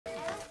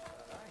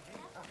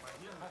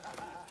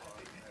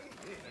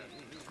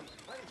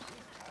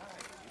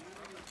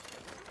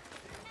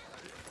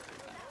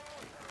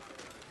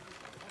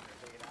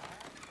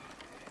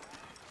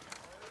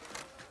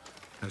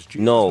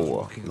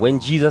Now, when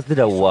Jesus did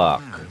a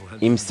walk,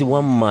 him see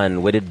one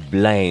man with it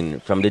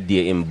blind from the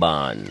day him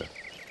born.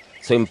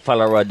 So him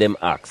follower them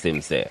ask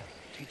him say,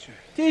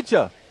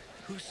 Teacher,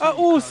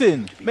 who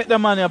sin make the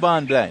man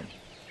born blind?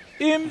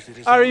 Him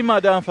or him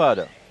mother and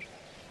father?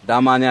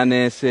 That man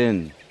ya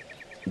sin.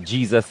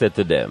 Jesus said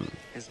to them,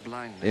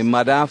 Him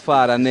mother and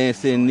father ne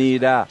sin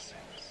neither.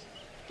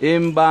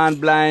 Him born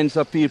blind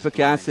so people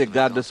can say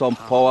God do some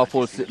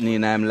powerful sitting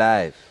in him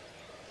life.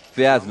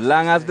 For as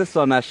long as the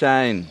sun a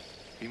shine,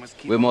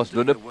 we must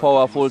do the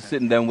powerful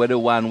sitting them with the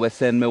one we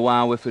send me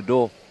one with to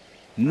do.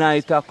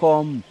 Night a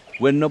come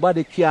when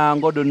nobody can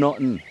go do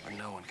nothing.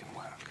 No one can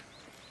work.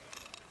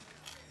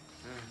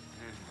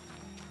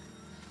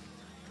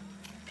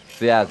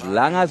 For as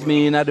long as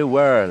me in the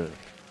world,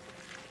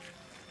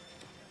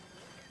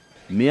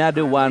 me are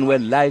the one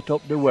will light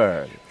up the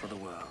world. For the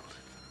world.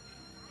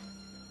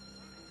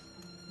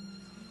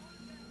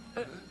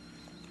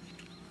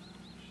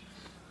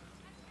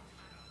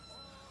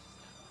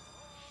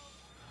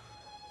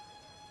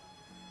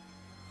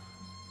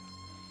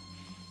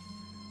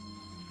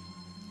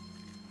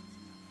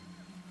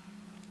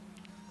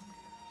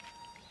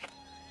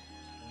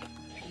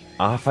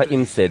 after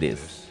him said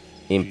this,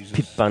 him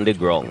pit on the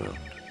ground,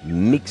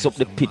 mix up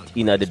the pit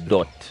in the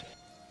dirt.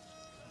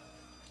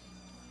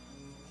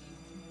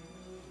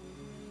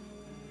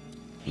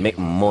 Make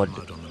mud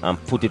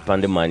and put it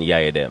on the man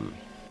eye them.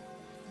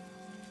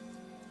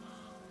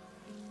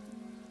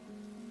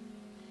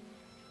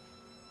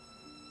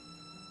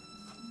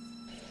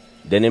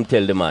 Then him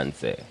tell the man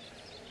say,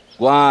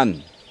 Go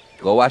on,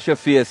 go wash your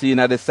face in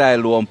the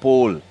Siloam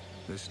pool.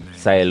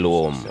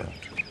 Siloam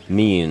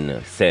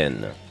mean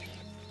send.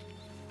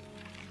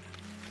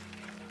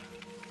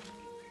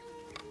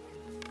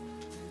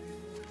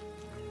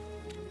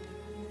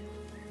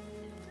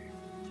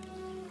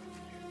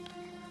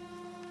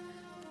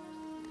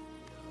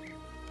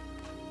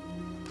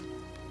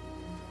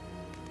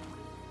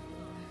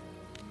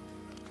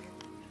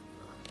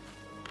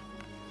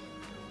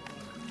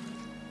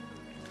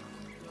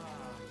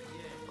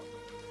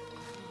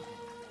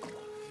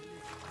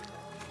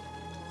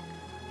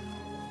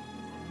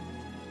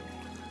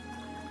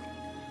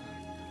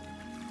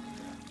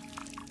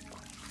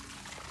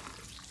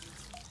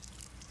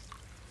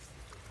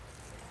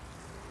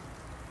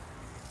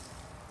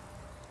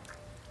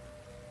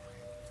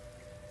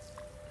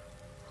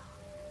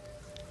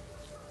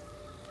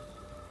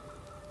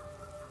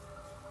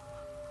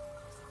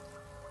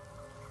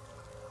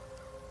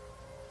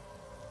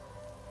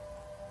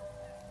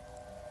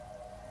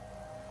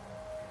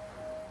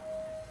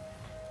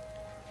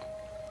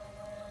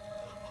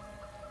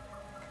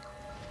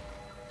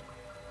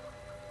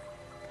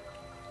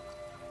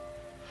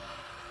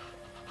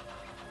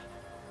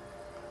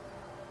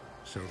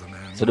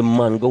 So the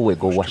man go away,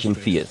 go wash him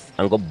face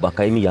and go back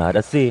in him yard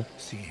and say,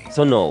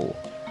 so now,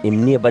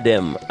 him neighbor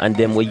them and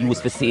them we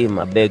used to see him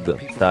a beg,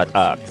 start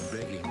ask.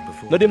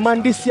 No, the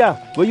man this year,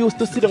 we used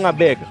to sit down a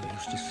beg.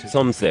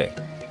 Some say,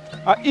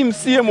 Him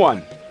same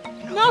one.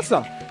 No,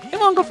 sir. Him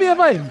want go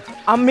favor him.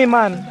 And me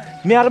man,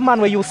 me are the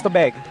man we used to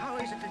beg.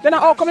 Then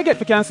how come you get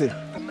for cancer?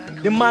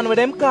 The man with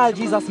them call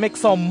Jesus make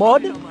some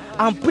mud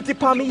and put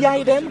it on me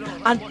eye them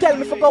and tell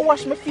me to go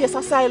wash my face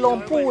at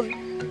Siloam pool.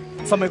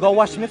 So me go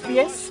wash my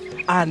face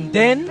and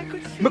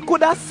then me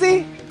coulda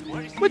see.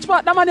 Which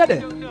part that man you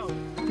there?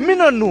 Me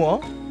no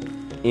know.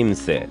 him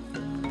say,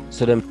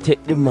 so them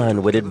take the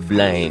man with it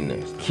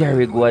blind,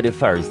 carry go at the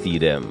Pharisee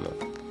them.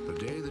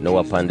 Now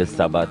upon the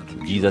Sabbath,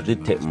 Jesus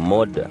did take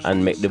mud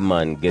and make the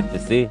man get to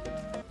see.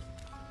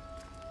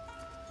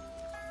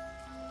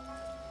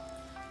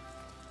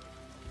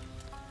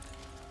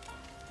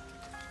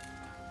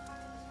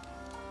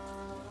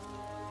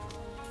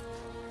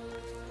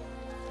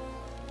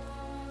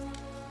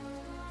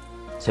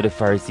 So the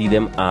Pharisee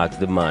them ask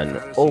the man,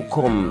 how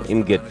come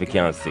him get for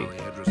can't see?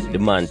 The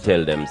man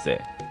tell them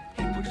say,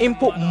 Him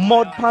put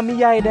mud on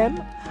me eye them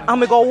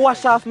and me go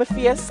wash off my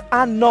face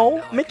and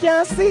now me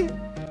can't see.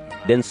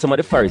 then some of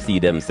the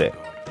Pharisee them say,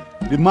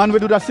 The man we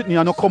do that sitting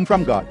here no come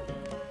from God.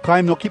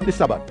 Cause him no keep the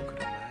Sabbath.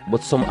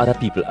 but some other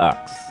people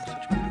ask.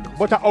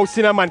 But how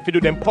sinner man fi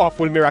do them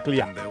powerful miracle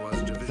here?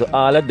 So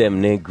all of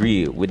them they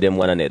agree with them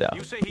one another.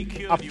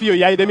 I fear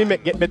ya them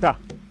make get better.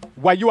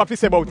 What you have to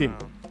say about him?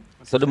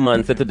 So the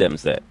man said to them,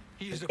 say,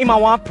 Him a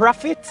want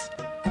prophet.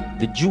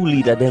 the Jew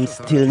leader them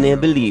still never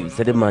believe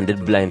said the man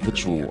did blind for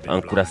true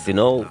and could have seen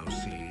out.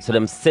 So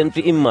them sent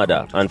for him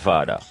mother and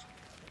father.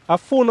 I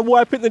found a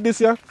boy picnic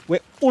this year where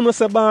uno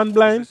se born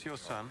blind.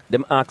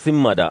 Them ask him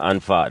mother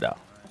and father.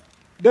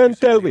 Then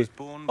tell me,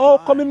 how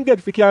come him get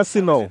fi can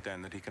see now?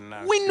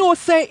 We know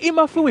say him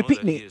a free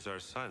picnic.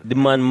 The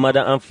man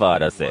mother and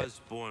father said,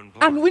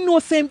 And we know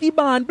say him be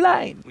born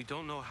blind.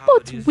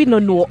 But we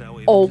don't know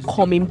how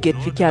come him get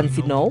fi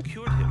cancer now.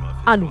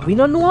 And we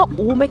don't know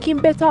who make him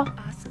better.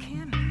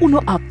 Who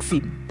no ask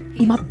him.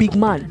 Him a big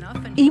man.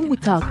 Him will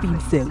talk for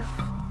himself.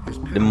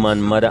 the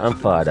man mother and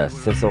father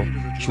say so.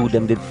 True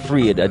them did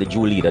afraid of the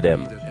Jew leader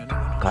them.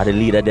 Cause the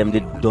leader them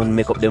did don't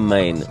make up their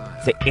mind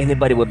say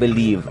anybody will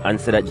believe and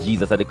say that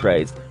Jesus is the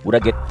Christ would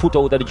have get put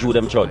out of the Jew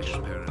them church.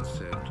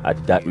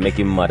 At that make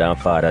him mother and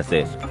father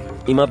say,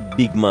 him a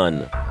big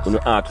man, who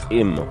ask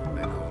him.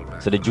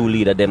 So the Jew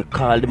leader them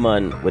called the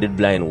man with it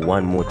blind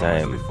one more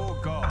time.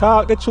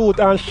 Talk the truth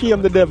and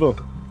shame the devil.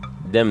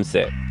 Them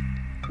say,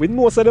 We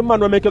know say the man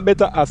will make you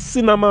better a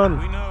sinner man.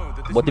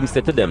 but him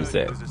said to them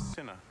say,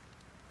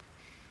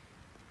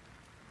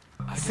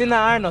 Sinner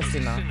or no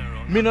sinner,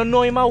 me no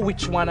know him a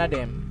which one of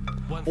them.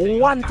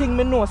 One thing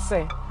me know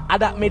say,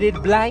 that made it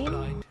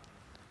blind.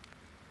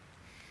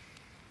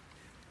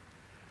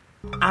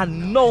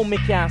 And now me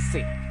can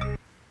see.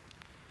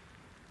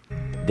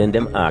 then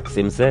them ask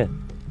him say,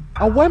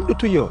 And what him do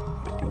to you?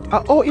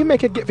 How he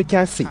make it get we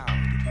can see?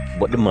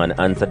 but the man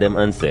answer them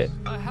and say,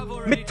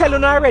 Me tell you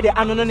already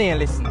and you no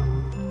listen.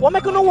 What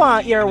make you no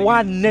want hear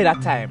one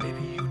another time?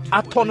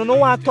 I turn you no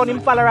want turn him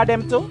follower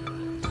them too?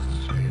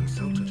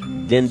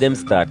 then them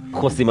start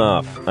cuss him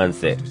off and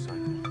say,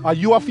 Are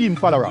you a him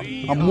follower?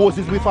 And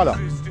Moses we follow.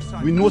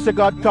 We know say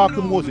God talk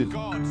to Moses.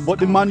 But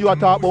the man you are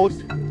talking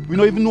about, we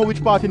don't even know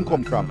which part him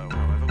come from.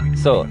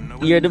 so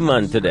hear the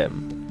man to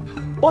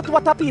them. But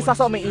what a piece of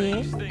something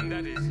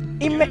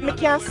he make me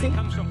can't see.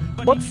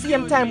 But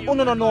same time, you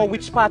don't know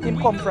which part him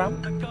come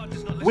from.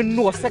 We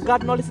know say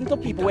God no listen to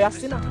people who are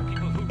sinner.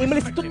 Him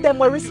listen to them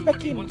who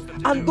respect him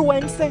and do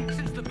what him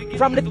say.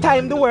 From the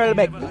time the world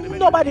back,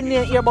 nobody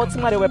near hear about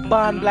somebody who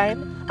born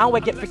blind and we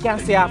get we can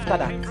say after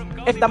that.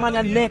 If the man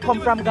never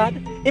come from God,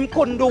 him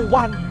couldn't do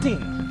one thing.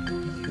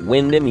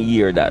 When them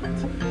hear that,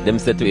 them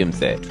say to him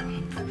say,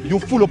 You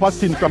full up of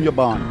sin from your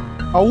barn.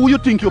 And who you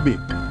think you be?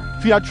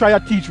 If you try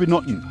to teach with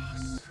nothing.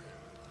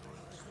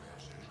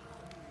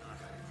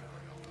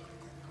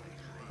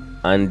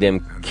 and them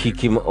kick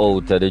him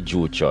out of the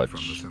Jew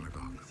church.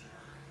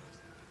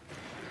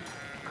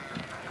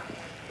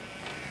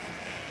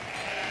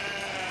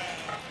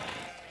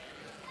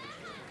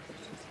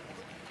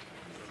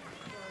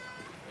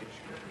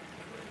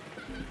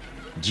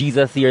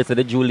 Jesus here said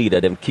the Jew leader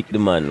them kick the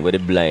man with the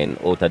blind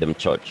out of them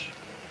church.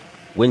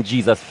 When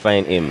Jesus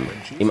find him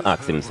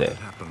ask him say,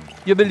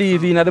 You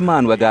believe in the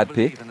man where God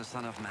pick?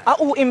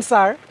 Who him,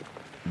 sir?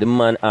 the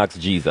man asked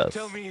Jesus.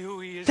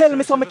 Tell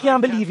me so I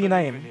can't believe in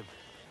him.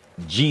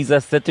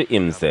 Jesus said to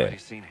him say,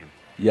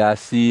 You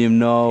see him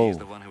now.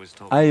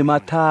 I am a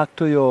talk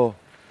to you.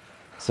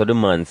 so the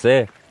man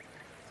say,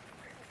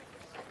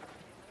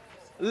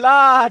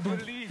 Lord,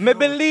 me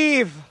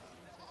believe.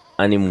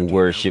 and him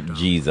worship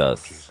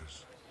Jesus.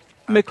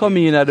 Me come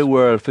in the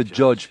world for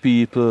judge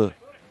people,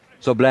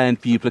 so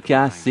blind people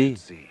can't see.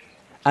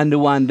 And the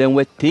one them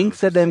we think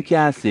say them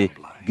can't see,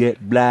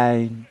 get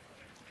blind.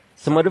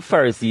 Some of the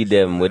Pharisees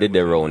them were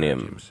there around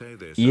him.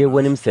 Hear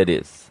when him said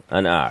this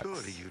and ask.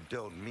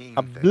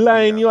 A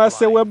blind you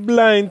say we're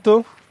blind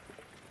too.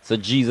 So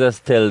Jesus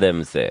tell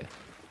them say,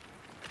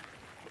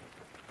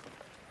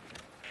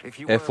 If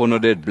you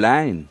dead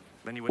blind,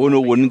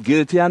 you wouldn't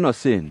guilty of no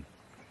sin.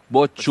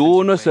 But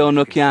you no say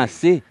you can't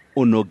see,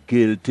 you no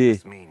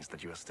guilty.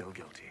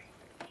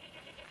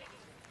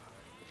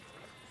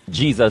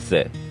 Jesus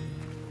said,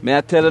 May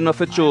I tell you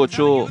for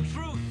true.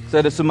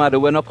 Say the somebody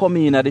when I come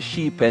in at the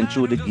sheep pen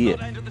through the gate,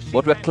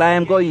 but we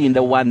climb go in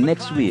the one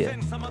next way.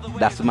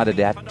 That's somebody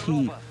they are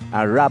thief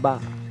and robber.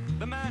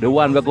 The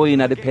one we go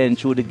in at the pen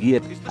through the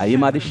gate, I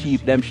him at the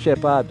sheep them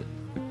shepherd.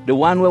 The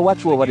one we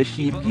watch over the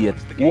sheep gate,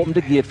 open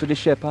the gate for the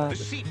shepherd,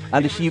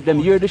 and the sheep them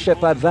hear the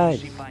shepherd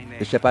voice.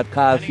 The shepherd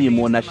call for him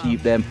one of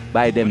sheep them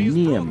by them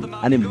name,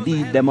 and him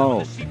lead them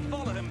out.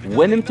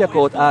 When him take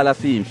out all of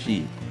him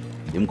sheep,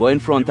 him go in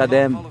front of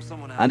them,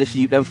 and the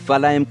sheep them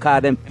follow him car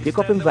them pick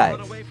up him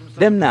voice.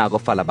 Them now go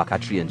follow back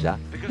a stranger.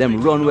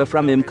 Them run away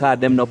from him car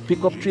them no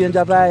pick up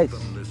stranger voice.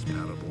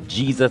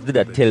 Jesus did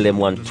not tell them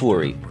one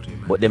story,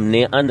 but them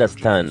nay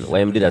understand why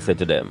him did not say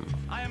to them.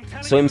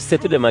 So him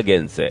said to them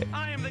again, say,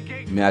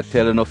 Me I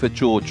tell you for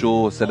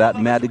true, so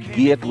that me at the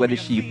gate where the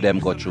sheep them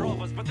go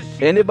through.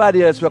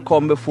 Anybody else will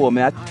come before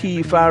me a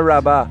thief and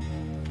robber,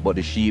 but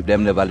the sheep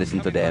them never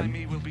listen to them.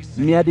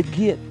 Me at the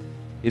gate.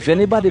 If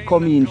anybody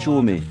come in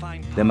through me,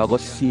 them a go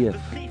safe.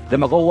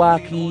 Them a go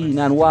walk in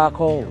and walk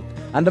out.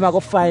 And them a go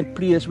find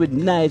place with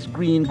nice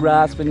green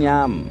grass for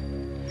yam.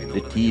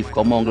 The thief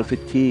come hungry for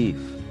thief,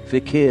 for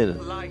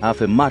kill, and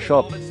for mash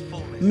up.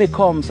 Me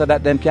come so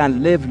that them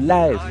can live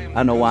life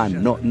and no want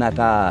nothing at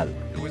all.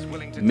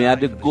 Me are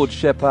the good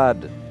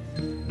shepherd.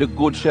 The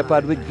good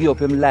shepherd will give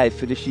up him life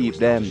for the sheep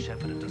them.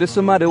 The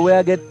somebody where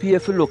I get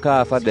paid for look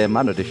after them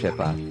and not the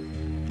shepherd.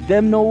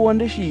 Them no own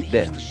the sheep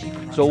them.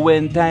 So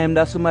when time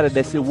that somebody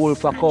they see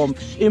wolf a come,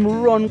 him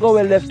run go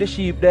and left the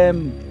sheep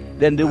them.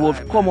 Then the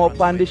wolf come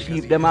up on the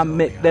sheep them and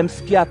make them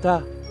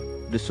scatter.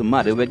 The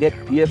somebody will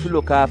get paid for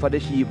look after the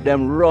sheep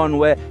them run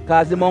where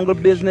cause the mongrel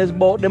business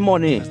about the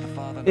money.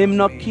 Him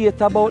not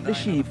cater about the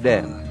sheep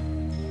them.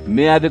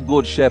 Me are the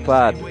good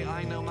shepherd.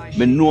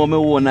 Me know me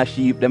own a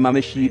sheep them and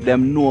me sheep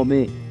them know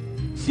me.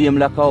 Same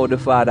like how the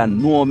Father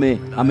know me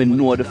and me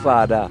know the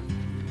Father.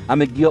 And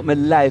me give up my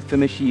life for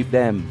me sheep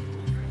them.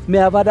 Me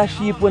have other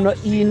sheep when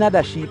not in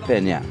other sheep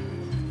pen ya.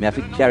 Me have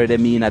to carry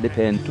them in at the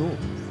pen too.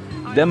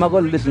 them are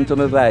going to listen to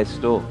my voice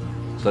too.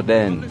 So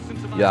then,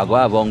 you are going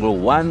to have only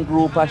one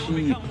group of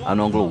sheep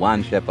and only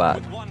one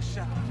shepherd.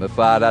 My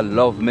Father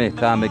love me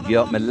because I give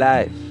up my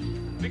life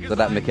so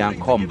that I can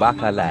come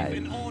back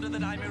alive.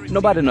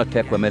 Nobody not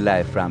take away my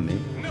life from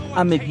me.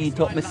 And me give it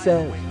up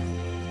myself.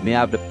 Me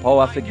have the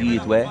power to give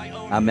it away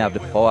and me have the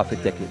power to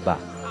take it back.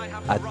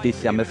 At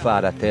this year my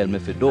Father tell me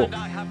to do.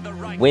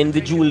 When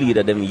the Jew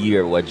leader them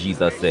hear what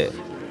Jesus said,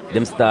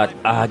 them start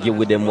argue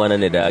with them one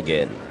another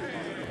again.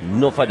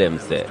 Enough of them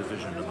say,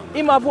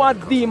 Him have one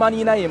demon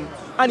in him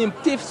and him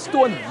thief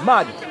stone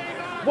mad.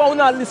 Why will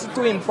not listen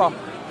to him from?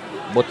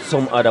 but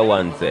some other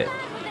ones say,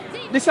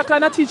 This a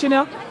kind of teaching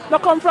here,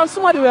 not come from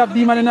somebody who have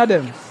demon in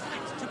them.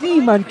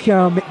 Demon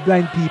can't make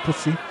blind people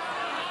see.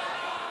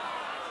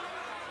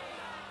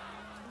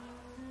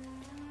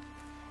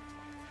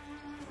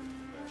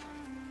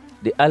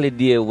 the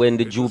holiday when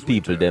the Jew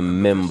people them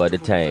remember the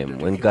time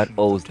when God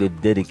house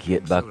did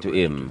dedicate back to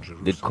him,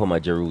 did come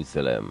at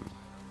Jerusalem.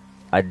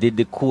 I did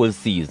the cool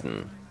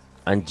season,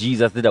 and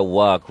Jesus did a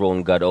walk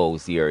around God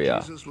house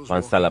area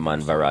on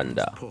Solomon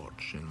veranda.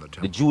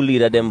 The Jew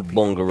leader them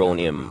bung around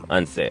him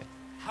and say,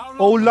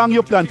 How long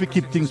you plan to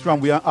keep things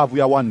from we have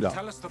we a wonder?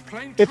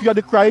 If you are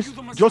the Christ,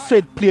 just say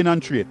it plain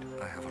and straight.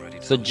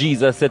 So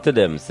Jesus said to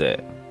them, say,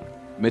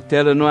 Me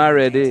tell you no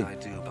already,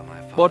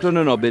 but you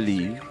no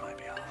believe.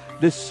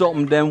 There's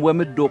something them when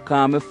me do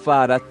cause my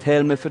Father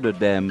tell me for do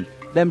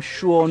them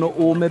sure no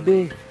owe me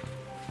be.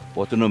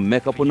 But you no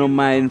make up on no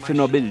mind for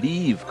no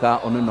believe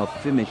cause you no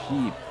for me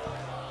sheep.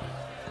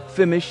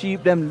 For me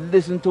sheep them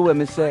listen to what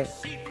me say.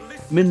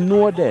 Me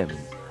know them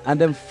and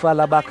them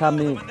follow back on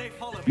me.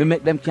 Me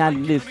make them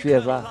can't live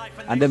forever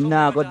and them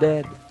now go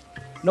dead.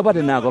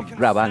 Nobody now go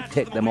grab and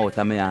take them out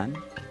of me hand.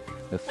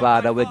 The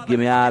Father will give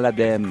me all of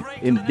them.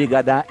 Him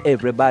bigger than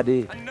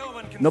everybody.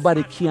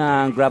 Nobody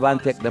can grab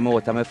and take them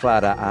out of my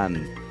Father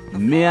hand.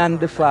 Me and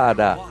the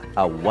Father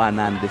are one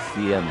and the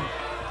same.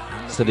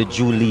 so the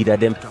Jew leader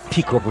them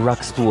pick up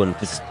rock stone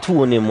to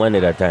stone him one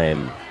at a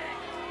time.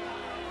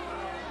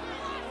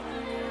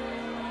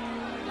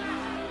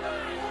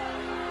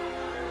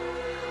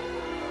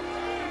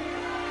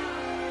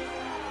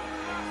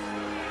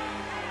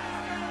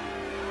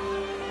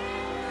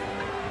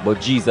 But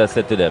Jesus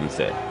said to them,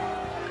 say,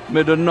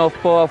 Me do enough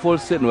powerful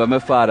sitting where my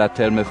Father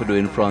tell me to do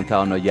in front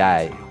of no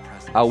yai.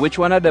 And which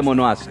one of them will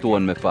not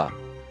stone me for?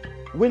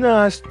 We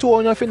not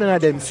stone you for none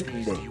of them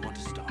sitting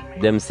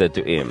there. them said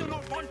to him,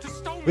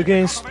 We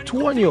going to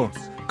stone you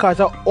because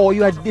of all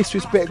you are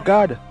disrespect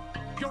God.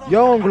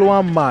 You're only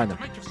one man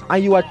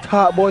and you are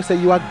talk boy say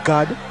you are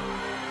God.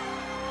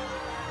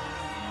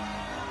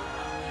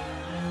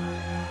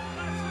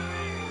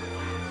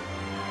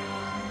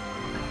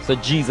 So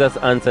Jesus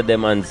answered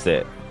them and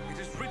said,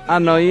 I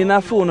know in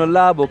a phone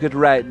law book it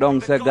right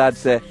down say God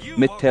say,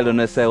 me tell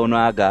you say you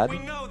know a God.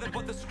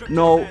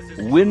 No,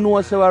 we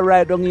know say we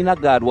right down in a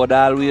God what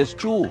always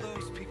true.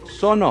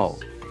 So now,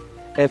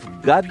 if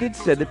God did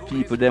say the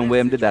people them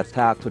when did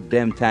attack to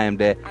them time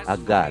there a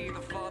God,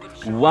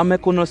 what me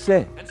could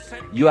say?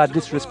 You are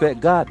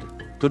disrespect God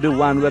to the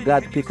one where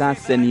God pick and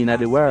send in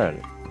the world.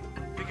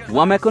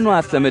 What me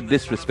could say me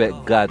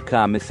disrespect God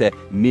can me say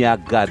me a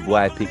God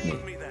boy pick me.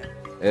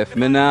 If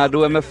me not do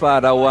what my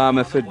Father want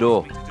me to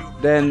do,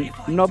 then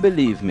no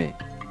believe me.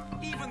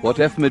 But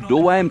if me do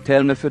what him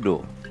tell me to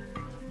do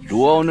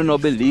you no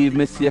believe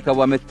me sake of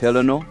what me tell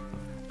you no?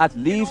 At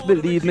least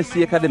believe me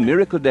sake of the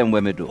miracle them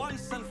when me do.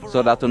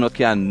 So that you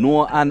can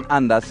know and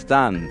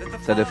understand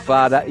so the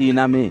Father in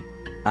me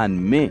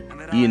and me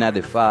in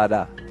the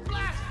Father.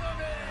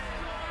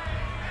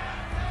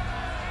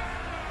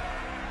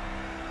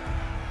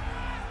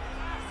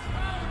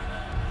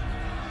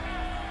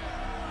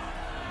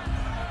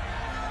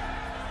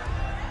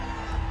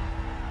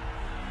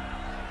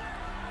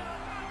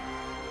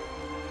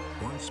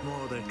 Once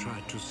more they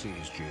tried to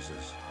seize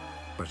Jesus,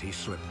 but he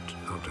slipped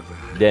out of their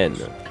hands.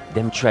 Then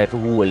them try to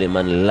hold him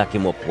and lock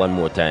him up one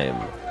more time,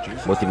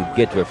 but him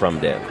get away from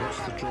them.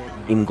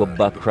 Him go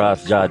back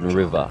across Jordan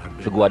River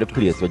to go to the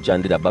place where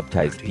John did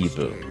baptize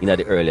people in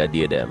the earlier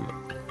day them.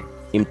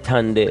 Him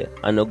stand there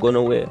and no gone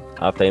away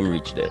after him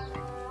reach there.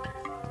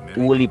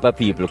 Whole heap of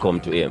people come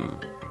to him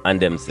and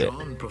them say,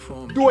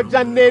 Do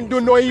John name do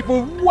no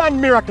even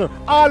one miracle.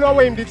 All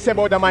what him did say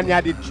about the man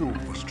he did true.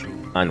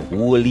 and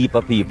whole heap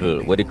of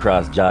people where they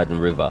cross Jordan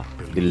River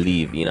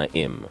believe in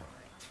him.